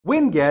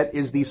WinGet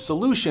is the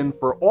solution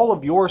for all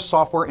of your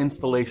software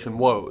installation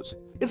woes.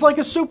 It's like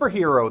a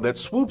superhero that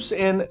swoops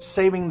in,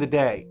 saving the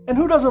day. And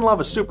who doesn't love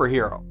a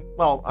superhero?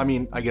 Well, I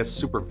mean, I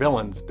guess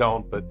supervillains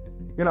don't, but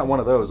you're not one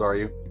of those, are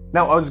you?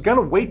 Now, I was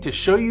gonna wait to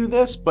show you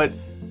this, but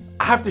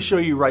I have to show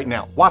you right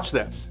now. Watch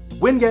this.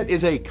 WinGet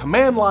is a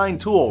command line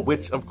tool,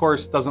 which of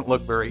course doesn't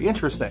look very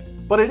interesting,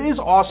 but it is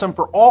awesome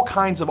for all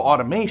kinds of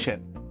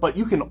automation. But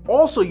you can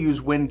also use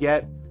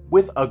WinGet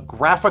with a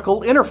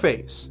graphical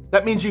interface.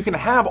 That means you can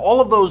have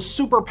all of those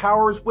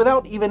superpowers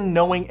without even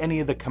knowing any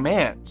of the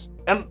commands.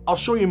 And I'll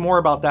show you more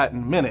about that in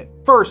a minute.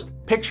 First,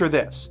 picture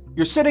this.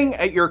 You're sitting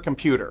at your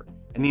computer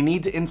and you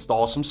need to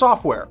install some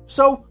software.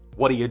 So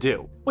what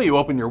do? Well, you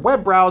open your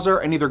web browser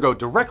and either go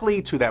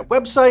directly to that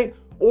website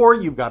or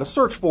you've got to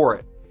search for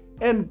it.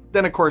 And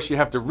then of course you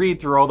have to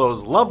read through all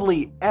those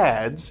lovely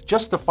ads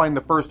just to find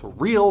the first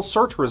real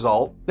search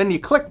result. Then you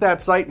click that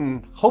site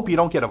and hope you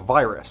don't get a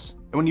virus.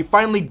 And when you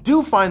finally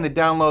do find the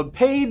download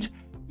page,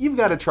 you've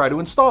got to try to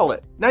install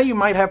it. Now you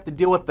might have to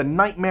deal with the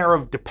nightmare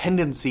of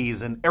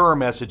dependencies and error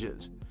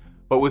messages.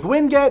 But with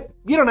WinGet,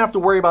 you don't have to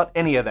worry about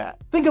any of that.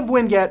 Think of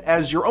WinGet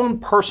as your own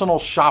personal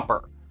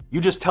shopper.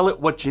 You just tell it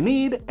what you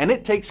need and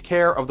it takes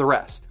care of the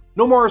rest.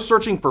 No more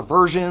searching for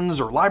versions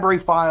or library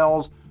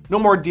files, no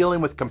more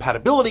dealing with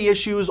compatibility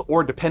issues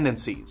or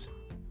dependencies.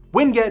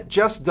 WinGet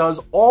just does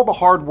all the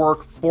hard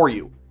work for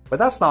you, but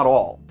that's not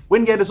all.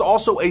 WinGet is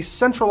also a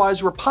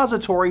centralized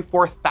repository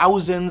for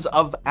thousands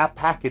of app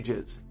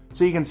packages.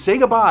 So you can say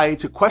goodbye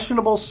to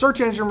questionable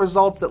search engine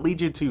results that lead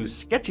you to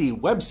sketchy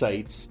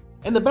websites.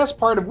 And the best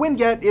part of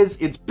WinGet is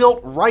it's built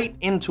right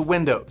into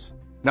Windows.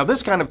 Now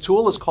this kind of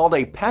tool is called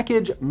a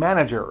package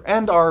manager,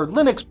 and our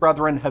Linux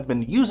brethren have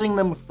been using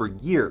them for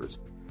years.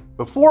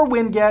 Before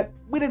WinGet,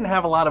 we didn't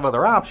have a lot of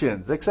other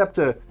options, except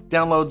to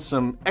download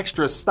some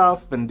extra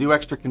stuff and do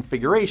extra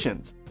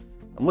configurations.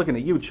 I'm looking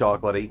at you,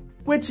 Chocolatey.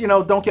 Which,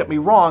 don't get me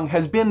wrong,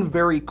 has been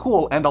very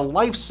cool and a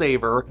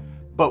lifesaver,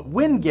 but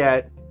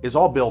WinGet is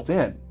all built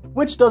in.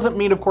 Which doesn't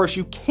mean, of course,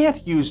 you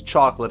can't use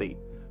Chocolatey.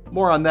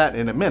 More on that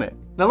in a minute.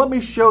 Now let me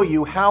show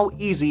you how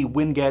easy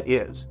WinGet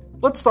is.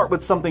 Let's start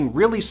with something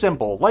really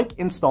simple, like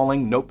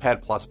installing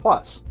Notepad++.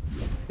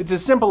 It's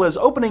as simple as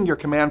opening your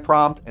command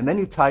prompt and then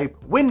you type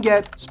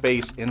winget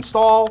space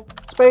install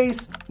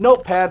space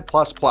Notepad++.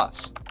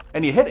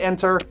 And you hit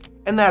enter,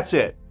 and that's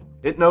it.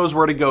 It knows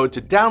where to go to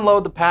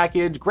download the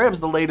package, grabs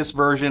the latest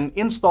version,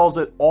 installs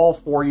it all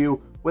for you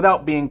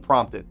without being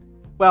prompted.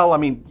 Well, I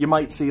mean, you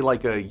might see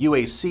like a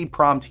UAC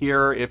prompt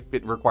here if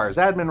it requires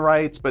admin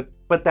rights, but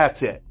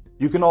that's it.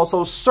 You can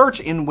also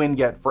search in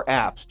WinGet for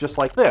apps, just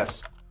like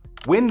this.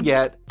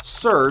 WinGet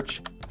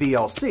search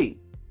VLC.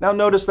 Now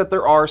notice that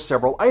there are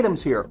several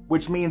items here,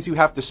 which means you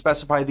have to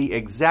specify the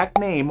exact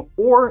name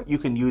or you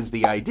can use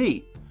the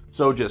ID.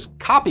 So just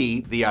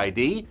copy the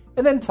ID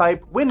and then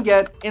type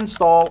winget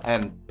install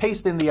and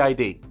paste in the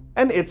ID.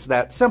 And it's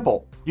that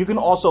simple. You can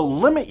also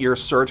limit your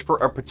search for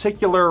a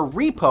particular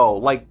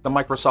repo like the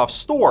Microsoft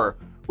Store,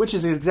 which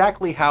is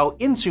exactly how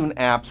Intune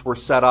apps were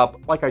set up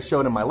like I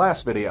showed in my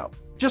last video.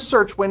 Just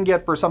search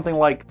WinGet for something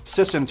like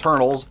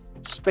sysinternals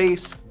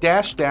space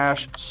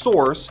 --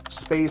 source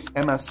space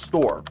MS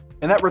store.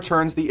 And that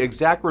returns the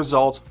exact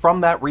results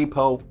from that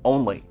repo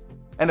only.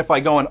 And if I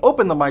go and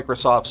open the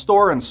Microsoft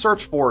Store and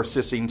search for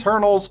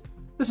sysinternals,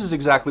 this is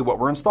exactly what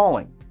we're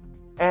installing.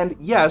 And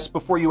yes,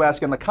 before you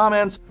ask in the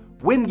comments,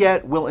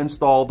 WinGet will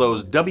install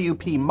those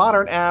WP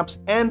Modern apps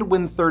and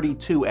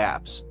Win32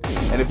 apps.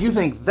 And if you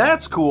think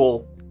that's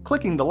cool,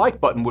 clicking the like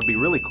button would be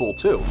really cool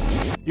too.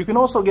 You can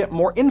also get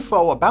more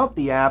info about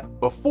the app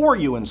before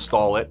you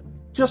install it.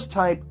 Just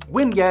type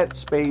winget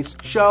space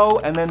show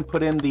and then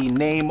put in the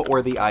name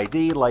or the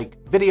ID like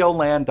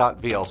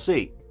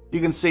videoland.vlc. You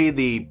can see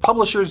the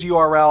publisher's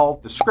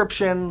URL,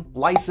 description,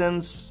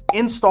 license,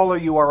 installer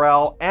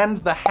URL, and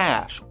the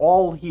hash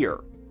all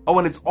here. Oh,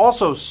 and it's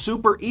also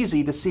super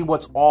easy to see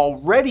what's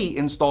already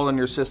installed on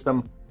your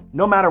system,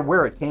 no matter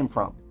where it came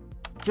from.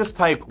 Just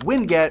type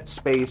winget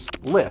space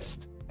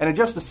list, and in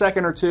just a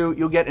second or two,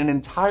 you'll get an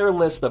entire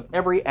list of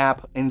every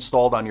app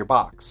installed on your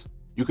box.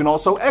 You can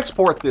also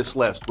export this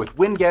list with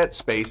winget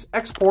space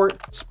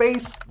export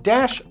space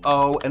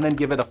 -o and then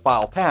give it a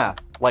file path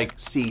like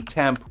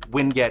ctemp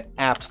winget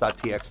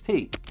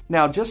apps.txt.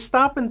 Now just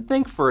stop and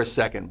think for a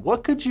second.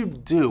 What could you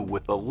do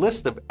with a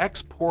list of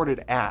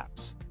exported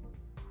apps?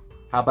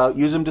 How about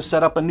use them to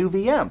set up a new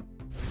VM?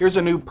 Here's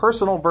a new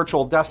personal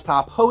virtual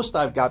desktop host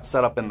I've got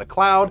set up in the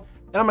cloud,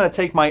 and I'm going to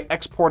take my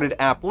exported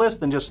app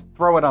list and just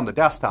throw it on the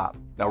desktop.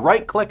 Now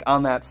right click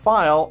on that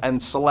file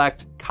and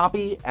select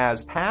copy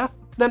as path.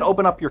 Then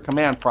open up your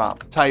command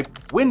prompt. Type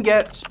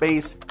winget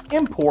space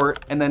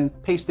import and then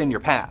paste in your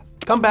path.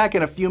 Come back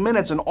in a few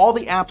minutes and all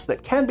the apps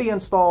that can be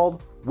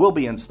installed will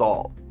be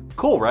installed.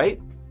 Cool, right?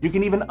 You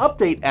can even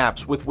update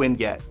apps with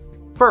WinGet.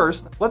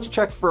 First, let's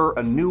check for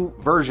a new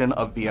version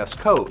of VS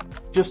Code.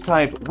 Just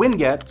type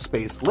winget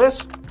space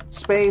list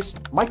space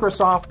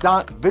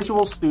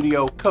Microsoft.Visual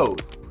Studio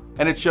Code.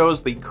 and it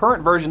shows the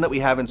current version that we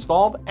have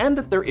installed and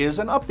that there is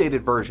an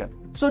updated version.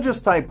 So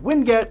just type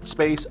winget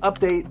space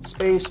update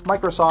space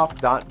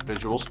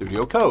Microsoft.Visual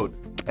Studio Code,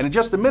 and in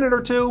just a minute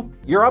or two,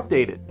 you're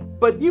updated.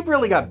 But you've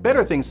really got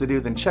better things to do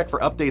than check for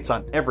updates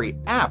on every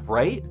app,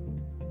 right?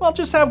 Well,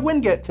 just have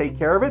Winget take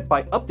care of it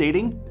by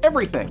updating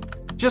everything.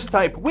 Just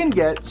type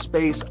winget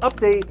space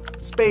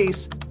update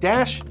space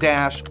dash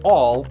dash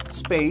all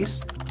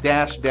space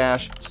dash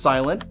dash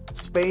silent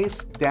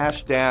space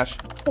dash dash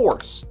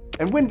force,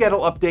 and Winget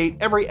will update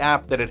every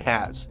app that it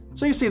has.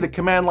 So you see, the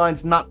command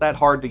line's not that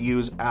hard to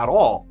use at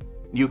all.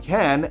 You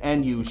can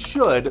and you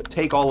should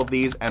take all of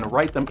these and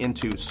write them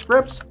into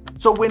scripts,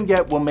 so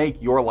Winget will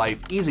make your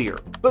life easier.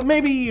 But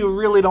maybe you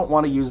really don't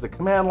want to use the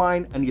command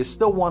line and you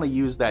still want to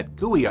use that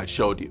GUI I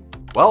showed you.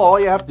 Well, all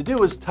you have to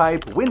do is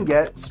type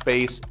winget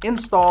space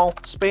install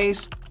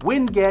space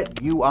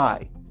winget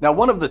UI. Now,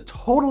 one of the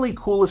totally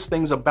coolest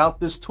things about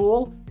this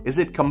tool is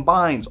it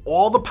combines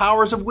all the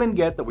powers of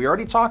Winget that we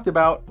already talked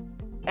about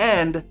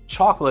and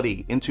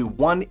Chocolatey into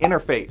one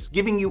interface,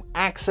 giving you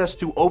access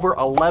to over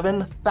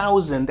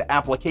 11,000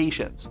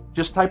 applications.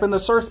 Just type in the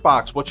search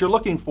box what you're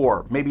looking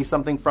for, maybe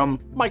something from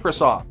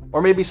Microsoft,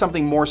 or maybe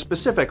something more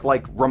specific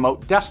like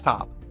remote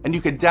desktop. And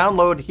you could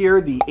download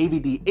here the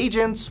AVD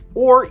agents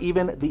or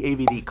even the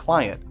AVD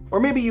client. Or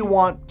maybe you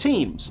want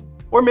Teams,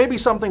 or maybe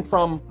something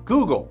from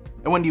Google.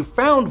 And when you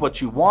found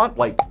what you want,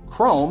 like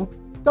Chrome,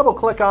 double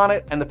click on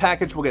it and the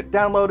package will get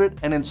downloaded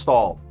and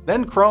installed.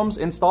 Then Chrome's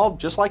installed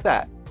just like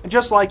that. And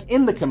just like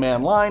in the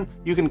command line,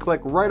 you can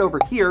click right over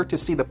here to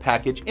see the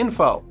package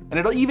info. And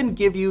it'll even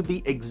give you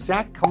the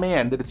exact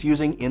command that it's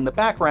using in the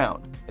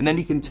background. And then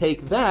you can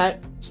take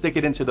that, stick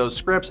it into those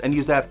scripts, and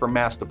use that for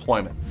mass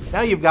deployment.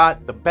 Now you've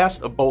got the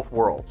best of both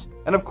worlds.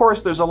 And of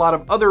course, there's a lot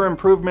of other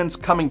improvements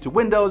coming to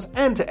Windows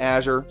and to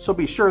Azure, so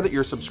be sure that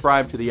you're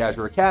subscribed to the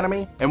Azure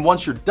Academy. And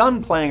once you're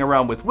done playing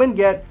around with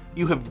Winget,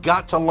 you have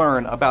got to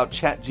learn about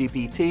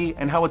ChatGPT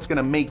and how it's going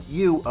to make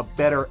you a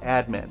better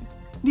admin.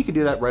 You can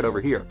do that right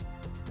over here.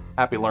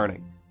 Happy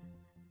learning.